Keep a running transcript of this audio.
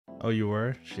Oh, you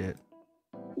were? Shit.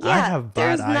 I Yeah, have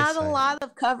bad there's not a eyesight. lot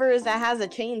of covers that has a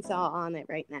chainsaw on it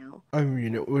right now. I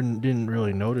mean, didn't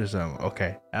really notice them.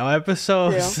 Okay. Now,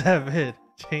 episode True. 7,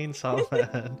 Chainsaw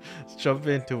Man. Let's jump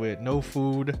into it. No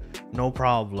food, no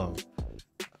problem.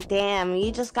 Damn,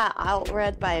 you just got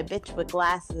outread by a bitch with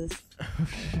glasses.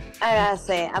 I gotta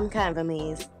say, I'm kind of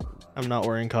amazed. I'm not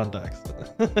wearing contacts.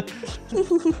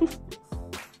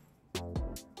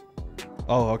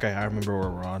 Oh, okay. I remember where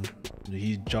we're on.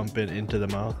 He's jumping into the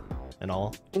mouth and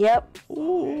all. Yep.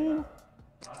 Ooh.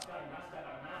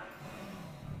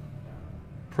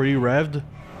 Pretty revved.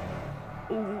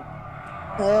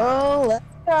 Oh, let's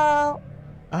go.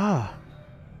 Ah.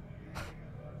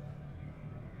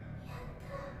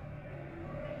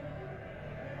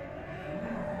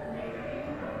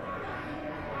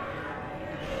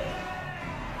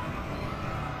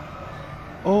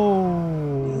 Oh.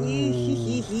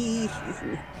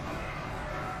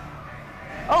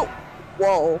 Oh,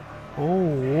 whoa.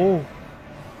 Oh.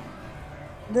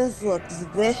 This looks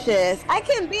vicious. I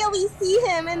can barely see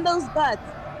him in those guts.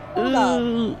 Hold up.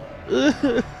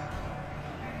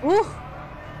 Ooh.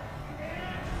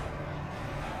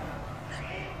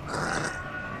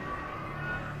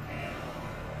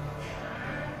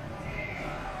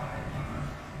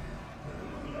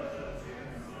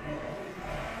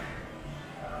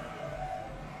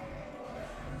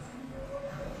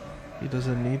 He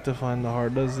doesn't need to find the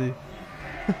heart, does he?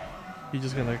 He's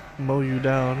just gonna mow you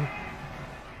down.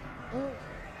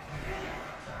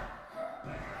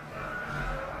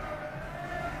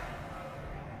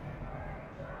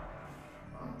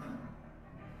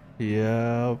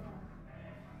 Yep.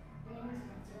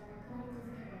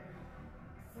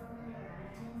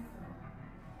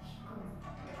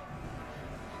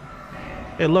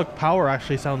 Hey, look, power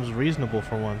actually sounds reasonable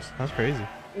for once. That's crazy.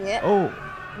 Yeah. Oh.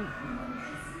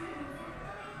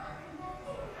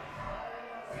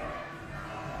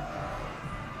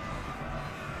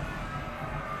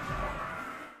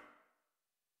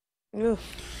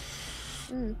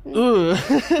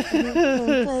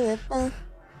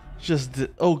 Just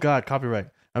oh god, copyright.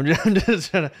 I'm just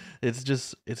trying to. It's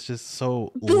just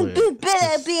so. Thank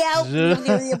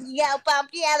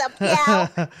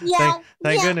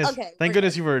goodness. Okay, thank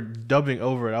goodness you were dubbing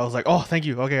over it. I was like, oh, thank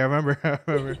you. Okay, I remember. I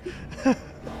remember.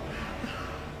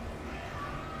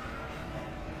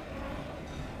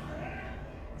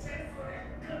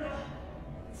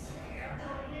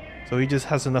 So he just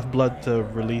has enough blood to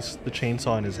release the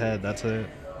chainsaw in his head. That's it.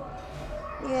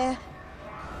 Yeah.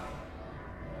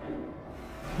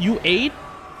 You ate?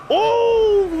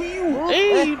 Oh, you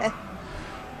ate!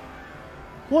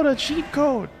 What a cheat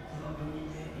code!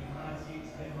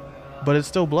 But it's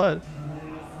still blood.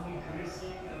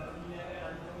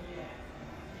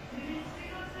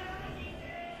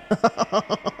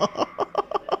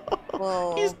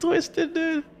 Whoa. He's twisted,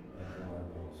 dude.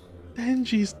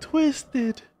 Denji's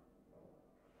twisted.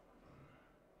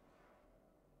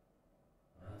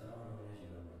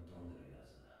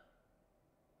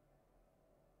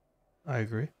 I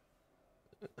agree.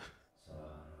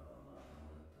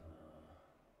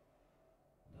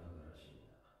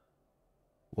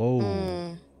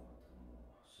 Whoa.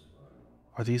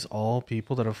 Are these all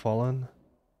people that have fallen?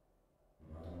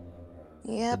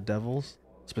 Yep. The devils?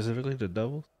 Specifically the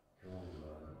devils?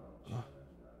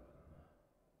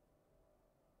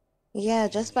 Yeah,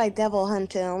 just by devil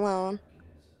hunting alone.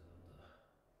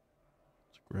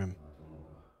 It's grim.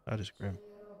 That is grim.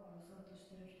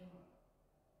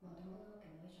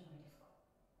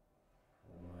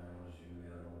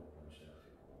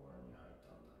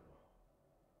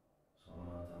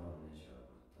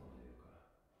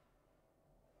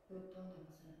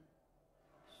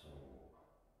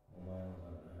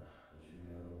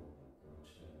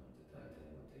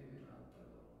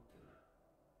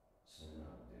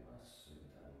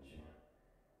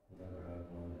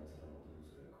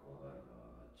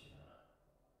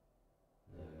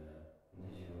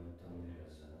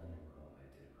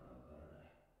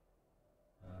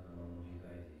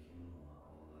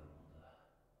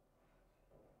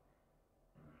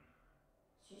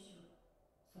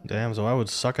 Damn, so I would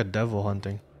suck at devil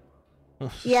hunting.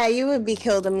 Yeah, you would be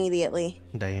killed immediately.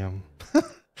 Damn.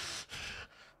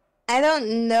 I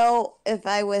don't know if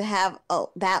I would have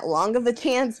that long of a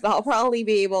chance, but I'll probably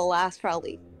be able to last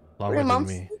probably 3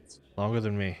 months. Longer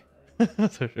than me.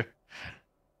 That's for sure.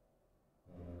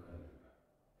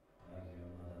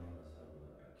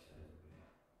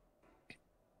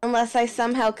 Unless I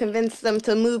somehow convince them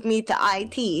to move me to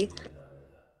IT.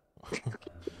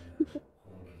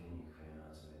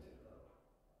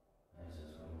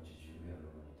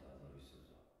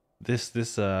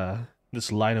 This This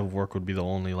line of work would be the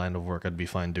only line of work I'd be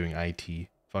fine doing IT.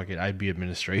 Fuck it, I'd be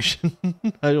administration.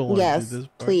 I don't want to do Yes, this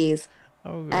part. please.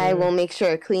 I will make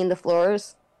sure to clean the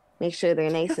floors. Make sure they're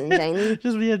nice and shiny.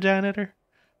 Just be a janitor.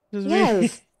 Just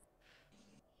Yes. be.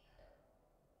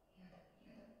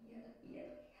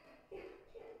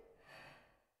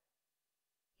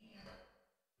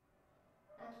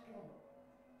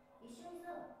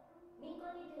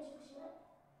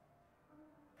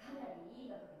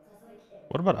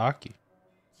 What about Aki?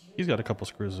 He's got a couple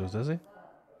screws loose, does he?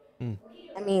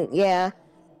 I mean, yeah.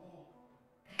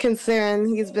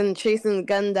 Considering he's been chasing the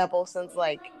gun devil since,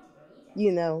 like,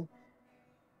 you know,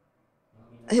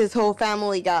 his whole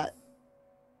family got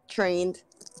trained.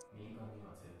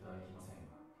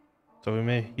 So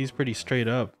he's pretty straight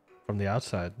up from the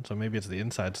outside. So maybe it's the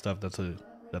inside stuff that's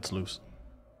loose.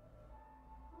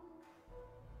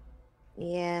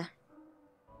 Yeah.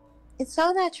 It's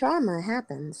all that trauma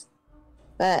happens.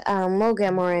 But we'll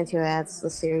get more into it as the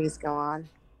series go on.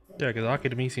 Yeah, because Aki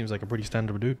to me seems like a pretty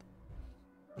stand-up dude.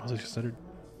 All considered.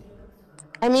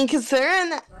 I mean,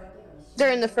 considering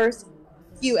during the first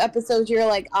few episodes you're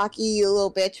like, Aki, you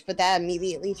little bitch, but that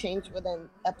immediately changed within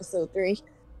episode 3.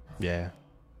 Yeah.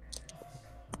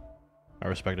 I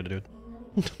respect the dude.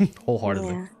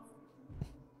 Wholeheartedly. Yeah.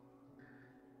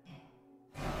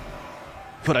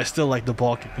 But I still like the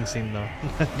ball kicking scene though.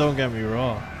 Don't get me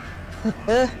wrong.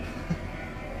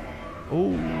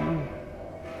 Oh.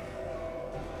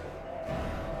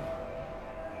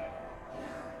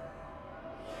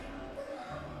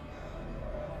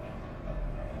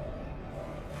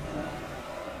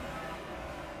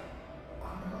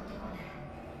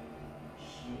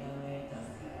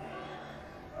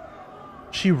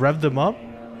 She revved them up?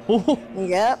 Oh.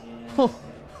 Yep.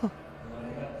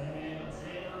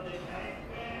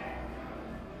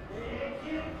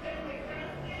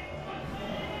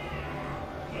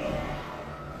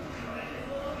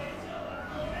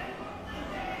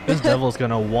 This devil's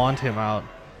gonna want him out.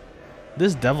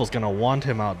 This devil's gonna want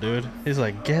him out, dude. He's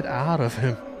like, get out of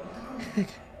him.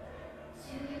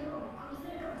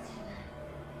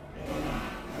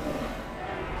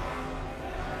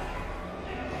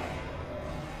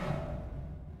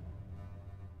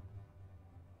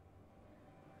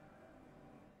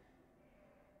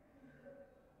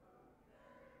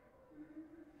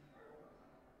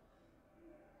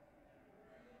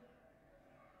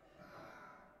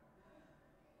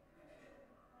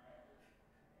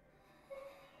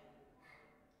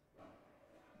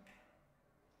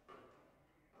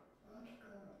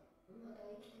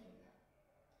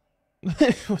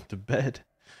 With the bed.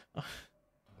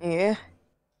 Yeah.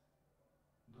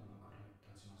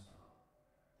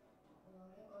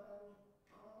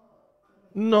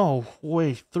 No,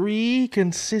 wait. 3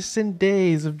 consistent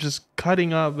days of just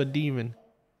cutting up a demon.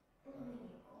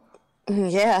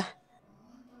 Yeah.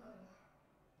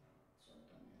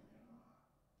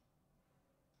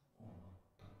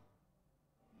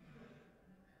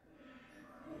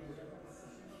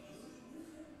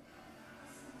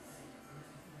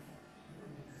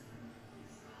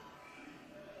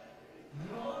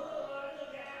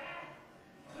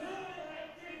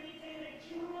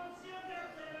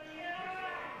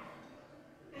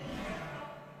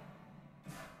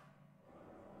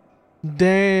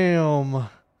 Damn.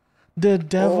 The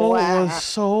devil Wow. was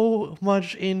so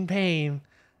much in pain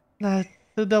that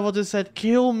the devil just said,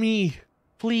 kill me,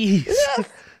 please.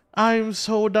 I'm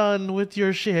so done with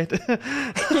your shit.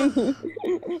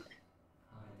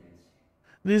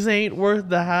 This ain't worth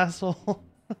the hassle.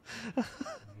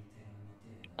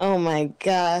 Oh my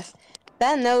gosh.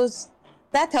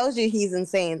 That tells you he's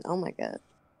insane. Oh my god.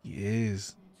 He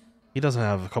is. He doesn't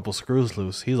have a couple screws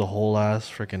loose. He's a whole ass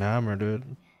freaking hammer,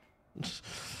 dude.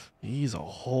 He's a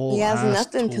whole He has ass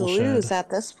nothing to tool lose shed. at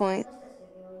this point.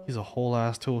 He's a whole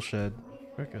ass tool shed.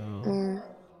 Frickin'.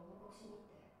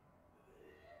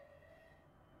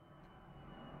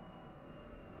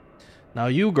 Now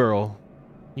you, girl,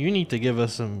 you need to give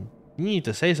us some. You need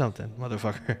to say something,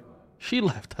 motherfucker. She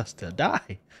left us to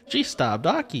die. She stopped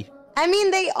Aki. I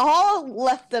mean, they all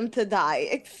left them to die,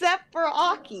 except for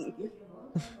Aki.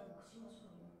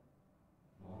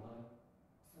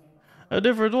 The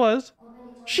difference was,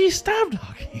 she stabbed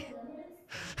Aki.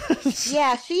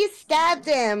 Yeah, she stabbed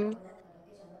him.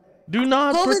 Do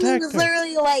not Golden protect was her.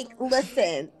 literally like,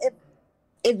 listen,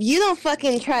 if you don't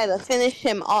fucking try to finish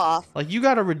him off. Like, you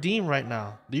gotta redeem right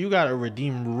now. You gotta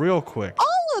redeem real quick.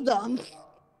 All of them.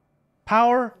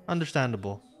 Power,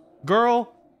 understandable.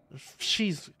 Girl,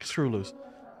 she's screw loose.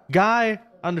 Guy,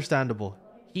 understandable.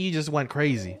 He just went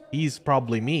crazy. He's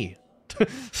probably me.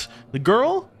 The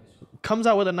girl comes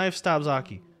out with a knife, stabs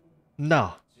Aki.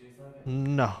 No.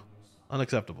 No.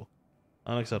 Unacceptable.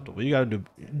 Unacceptable. You gotta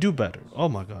do better. Oh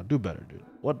my god, do better, dude.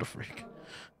 What the freak?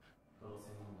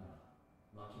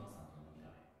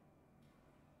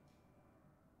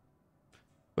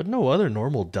 But no other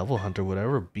normal devil hunter would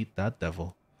ever beat that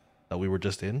devil that we were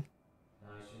just in.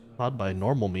 Not by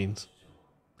normal means.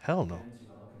 Hell no.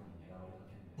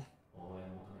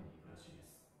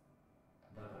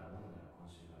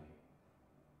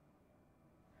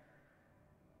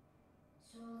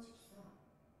 正直さ、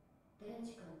デン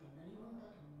ジ君って何者だ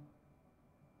と思う？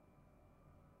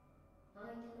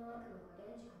相手の悪魔が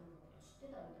デンジ君のこと知っ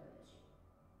てたみたいだし、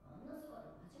あんな姿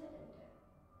も初めて見たよ。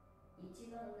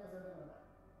一番謎なのが、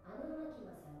あのマキ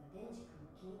マさんがデンジ君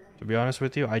を気にかけ To て。 be honest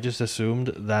with you, I just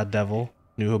assumed that devil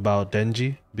knew about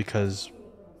Denji because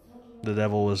the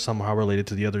devil was somehow related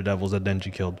to the other devils that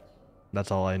Denji killed.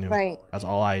 That's all I knew. Right. That's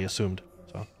all I assumed.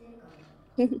 So,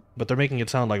 but they're making it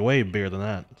sound like way bigger than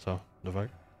that. So the fuck.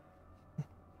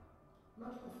 マキマ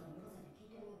さんに噂で聞い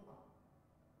てみよう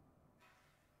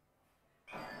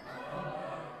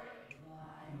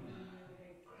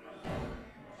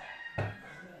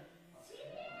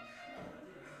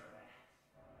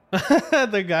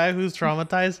か。 The guy who's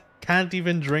traumatized can't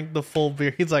even drink the full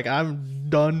beer. He's like, I'm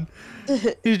done.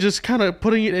 He's just kind of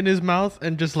putting it in his mouth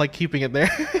and just like keeping it there.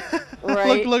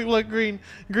 Right. Look, green.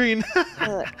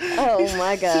 Oh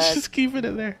my god. Just keeping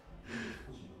it there.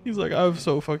 He's like, I'm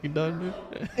so fucking done,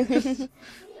 dude.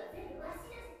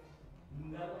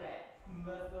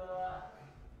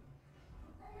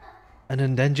 And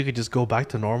then Denji could just go back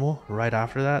to normal right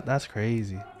after that? That's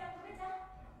crazy.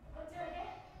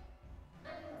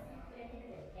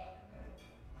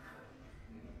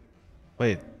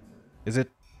 Wait, is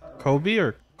it Kobe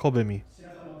or Kobemi?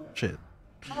 Shit.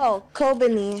 Oh,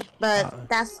 Kobani, but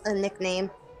that's a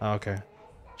nickname. Oh, okay.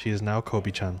 She is now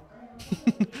Kobe-chan.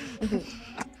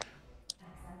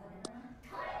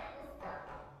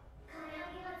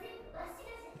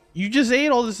 You just ate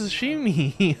all the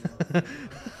sashimi.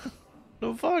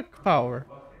 The fuck, Power?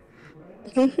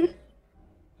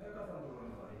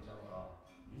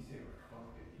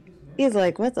 He's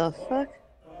like, what the fuck?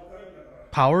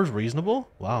 Power's reasonable?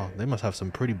 Wow, they must have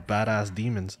some pretty badass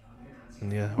demons. In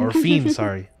the, or fiends,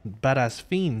 sorry. Badass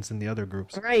fiends in the other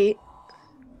groups. Right.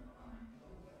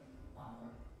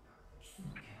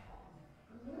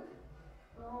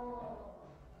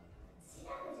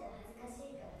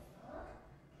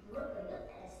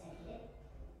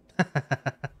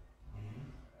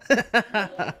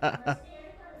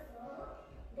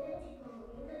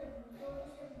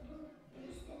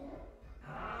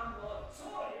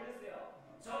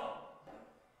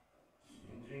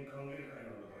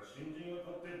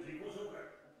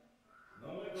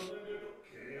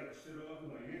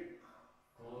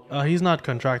 He's not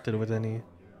contracted with any.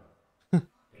 私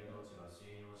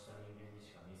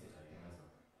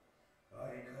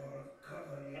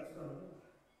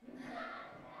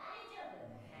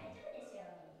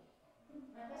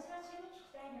は趣味聞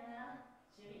きたいな。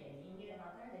趣味で人気で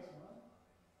わかるでしょ。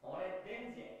俺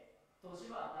デンジ。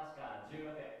年は確か16。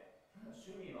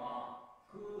趣味は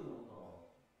食うの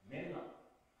と寝る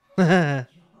な。や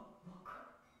ば、わか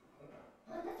る。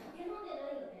あんた酒飲んでな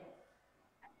いよね。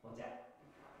お茶。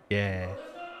Yeah.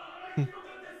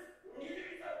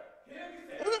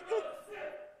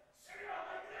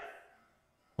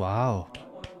 Wow.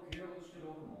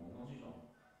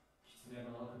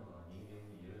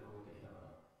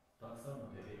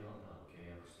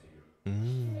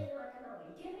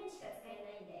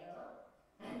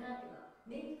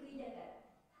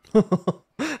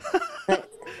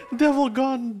 Devil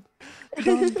gone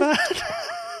down bad.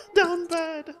 Down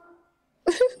bad.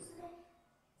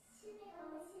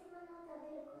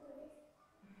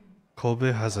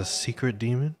 Kobe has a secret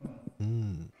demon?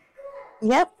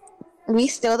 Yep. We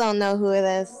still don't know who it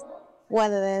is.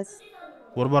 What it is.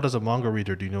 What about as a manga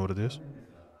reader? Do you know what it is?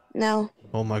 No.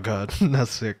 Oh my god, that's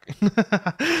sick.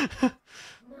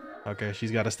 Okay,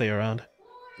 she's got to stay around.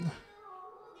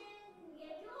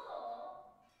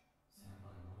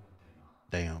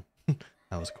 Damn,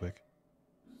 that was quick.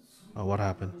 Oh, what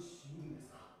happened?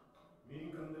 民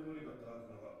間で無理だった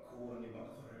悪魔が公安に任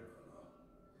されるか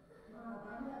らな。ま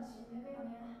あバンバン死んでくよ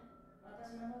ね。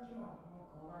私の時も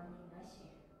もう交番にいないし。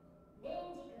デ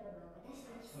ンジ君は私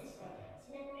とキスしたいから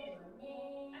死なないも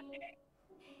んね。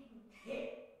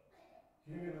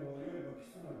姫野は酔えばキ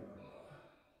ス魔になるな。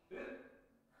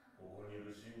ここにい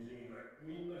る新人以外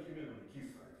みんな姫野にキ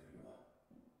スされてるよ。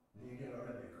逃げ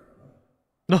られねえから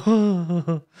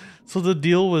な。So the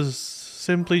deal was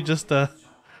simply just a.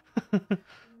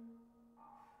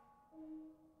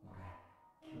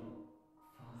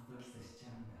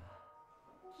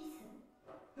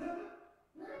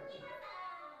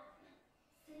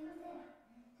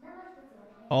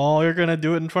 Oh, you're gonna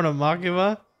do it in front of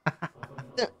Makima?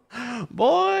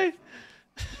 Boy!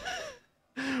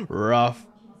 Rough.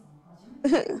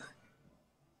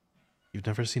 You've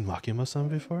never seen Makima-san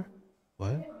before?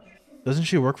 What? Doesn't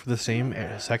she work for the same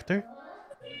sector?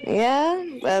 Yeah,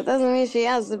 but that doesn't mean she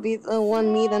has to be the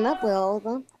one meeting up with all of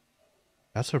them.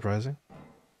 That's surprising.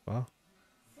 Wow.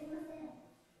 すいません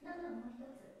中のもう一つ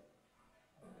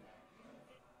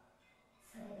そ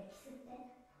れでキスって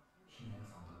姫野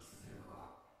さんとキスするとか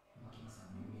牧野さ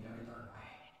んに見られたくな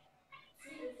いつ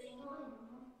いてない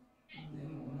ので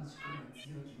も同じくらい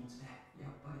強い気持ちでや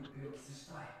っぱりベロキスし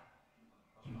たい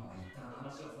今は一旦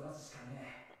話をそらすしか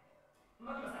ねえ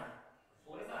牧野さん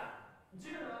俺さ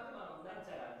銃の悪魔のなん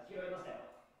ちゃら拾いましたよ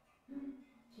うん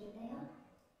聞いたよ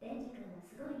デンジ君は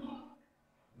すごいね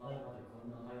前までこ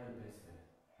んな速いペースで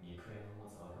肉片を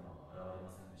持つ悪魔は現れま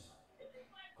せんでした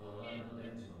この間の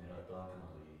デンジの狙った悪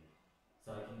魔といい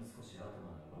最近少し悪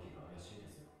魔の動きが怪しいで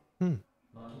すよ Hmm.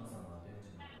 牧野さんはデンジ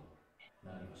のこと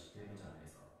何か知っているんじゃないで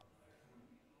すか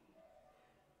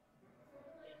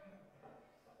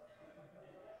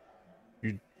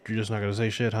You're just not gonna say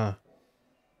shit, huh?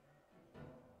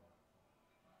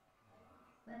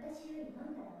 私より飲んだら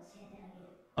教えてあげる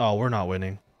Oh, we're not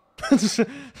winning.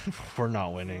 We're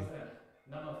not winning.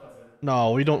 生二つ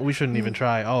No, we shouldn't even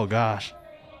try. Oh gosh.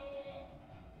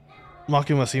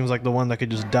 Makima seems like the one that could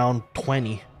just down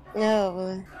 20.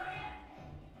 No.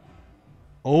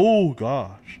 Oh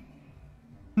gosh.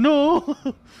 No.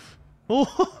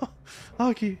 Oh,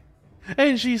 Aki.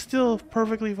 And she's still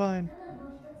perfectly fine.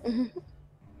 でも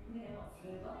すごいよ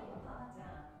母ち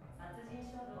ゃん殺人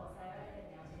衝動を抑えられる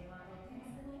デンジにはとても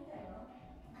すごいんだよ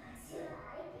私は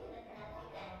IQ が高いから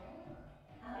ね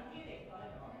IQ で決ま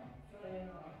るのそういう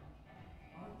の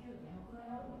IQ どのくらい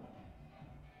あるの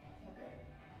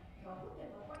 100? 100っ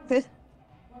て高いんだよ私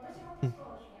は確か100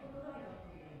ぐらい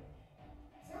だったけ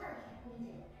どじゃ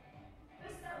あ120ウ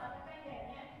シさんは高いんだよ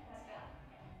ね確か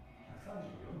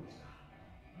134でした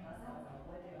わざわざ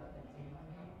覚えてるわけでも自慢に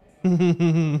思っ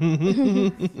てさ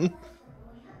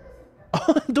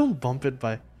Don't bump it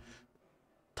by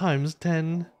times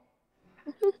 10.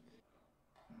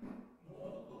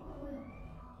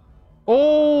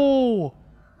 Oh!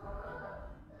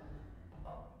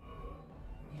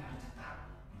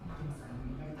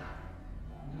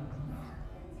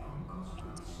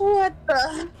 What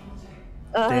the?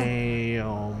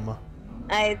 Damn.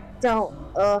 I don't.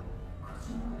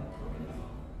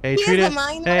 Hey, He treat is a it.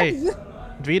 minor. Hey,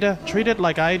 Vita, treat it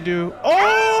like I do.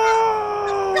 Oh!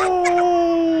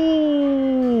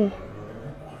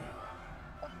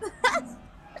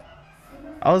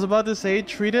 I was about to say,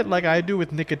 treat it like I do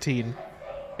with nicotine.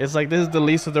 It's like this is the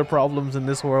least of their problems in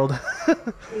this world. Yeah.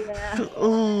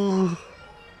 Oh.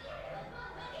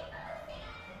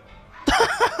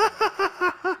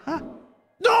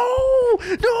 No!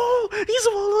 No! He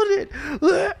swallowed it!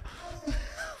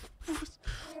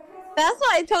 That's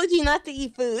why I told you not to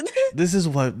eat food. This is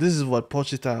what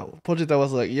Pochita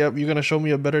was like, yep, you're gonna show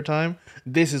me a better time.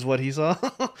 This is what he saw.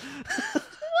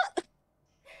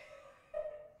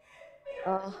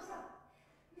 Oh.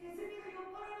 ネズミが酔っ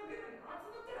払いのゲロに集まっ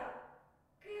てた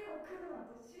ゲロ来るな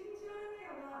んて信じられねえ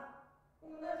よな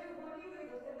同じ哺乳類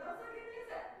として情けねえ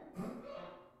ぜ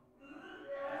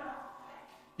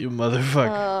You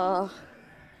motherfucker.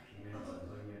 姫野さん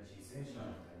とには自制心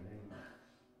が足りないんだ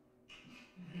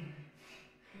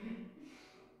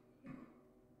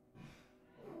赤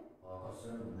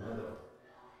線もまだ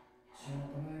仕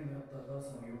事前にあった母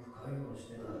さんをよく介護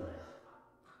してたんだよ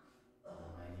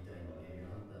お前みたいにゲリ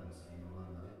ラハンターの才能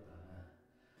はなかったな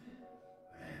羨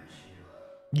ましいよ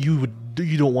You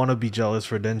don't want to be jealous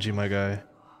for Denji, my guy.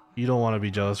 You don't want to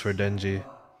be jealous for Denji.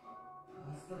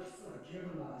 パスタキスはギャ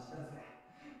グの味だぜ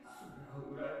そ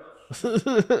れ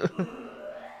は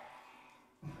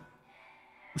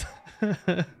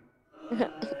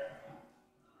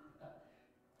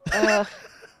羨ましい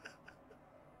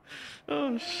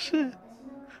Oh shit.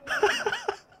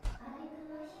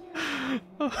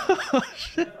 Oh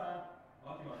shit.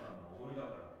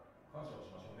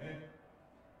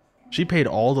 She paid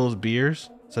all those beers,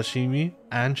 sashimi,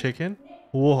 and chicken?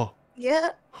 Whoa.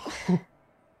 Yeah.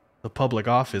 The public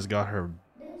office got her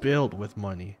built with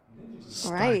money.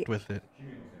 Stacked Right. with it.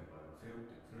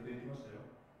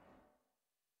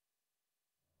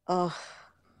 Oh.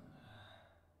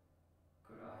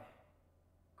 暗い暗い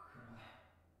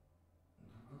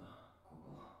どこだここ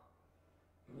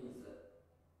水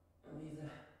そういえ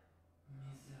ば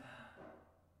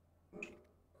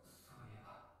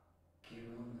ゲロ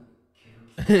飲んだ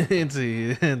ゲロキ It's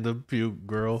the puke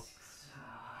girl. さあ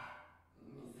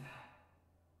水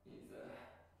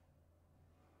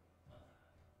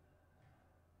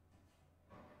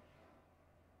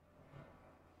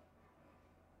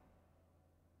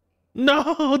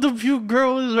No, the puke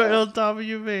girl is right on top of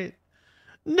your face.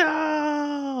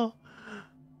 No.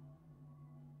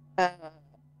 Uh,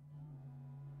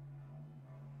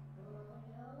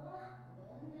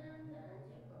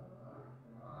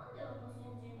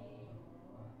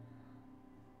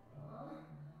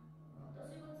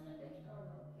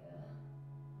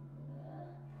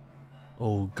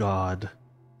 Oh God,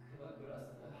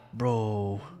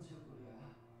 bro,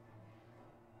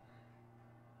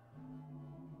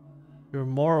 your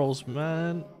morals,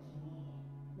 man.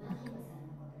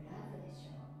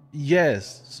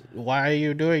 Yes. Why are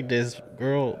you doing this,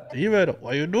 girl? Even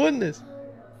why are you doing this?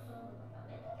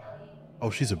 Oh,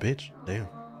 she's a bitch. Damn.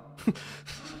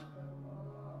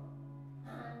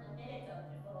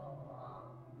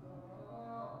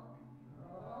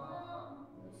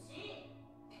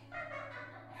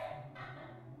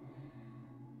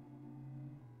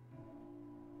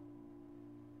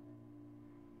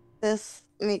 this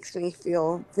makes me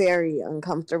feel very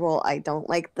uncomfortable. I don't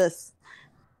like this.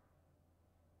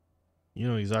 You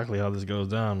know exactly how this goes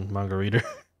down, manga reader.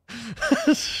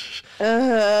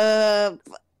 I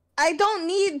don't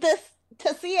need this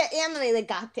to see it animated.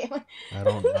 Goddamn.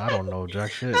 I don't know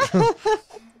jack shit.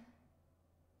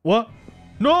 What?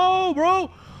 No, bro.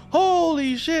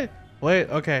 Holy shit. Wait,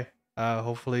 okay.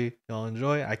 Hopefully y'all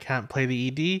enjoy. I can't play the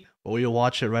ED, but we'll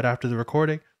watch it right after the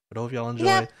recording. But hope y'all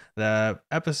enjoy the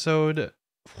episode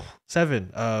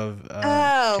 7 of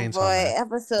Oh Chainsaw boy, Man.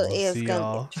 episode We'll 8 is see gonna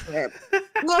y'all. be a trip.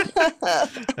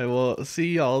 And we'll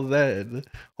see y'all then.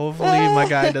 Hopefully my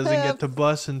guy doesn't get to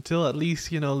bus until at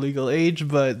least, legal age,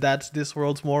 but that's this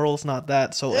world's morals, not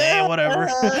that. So whatever.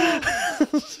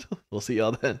 We'll see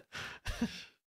y'all then.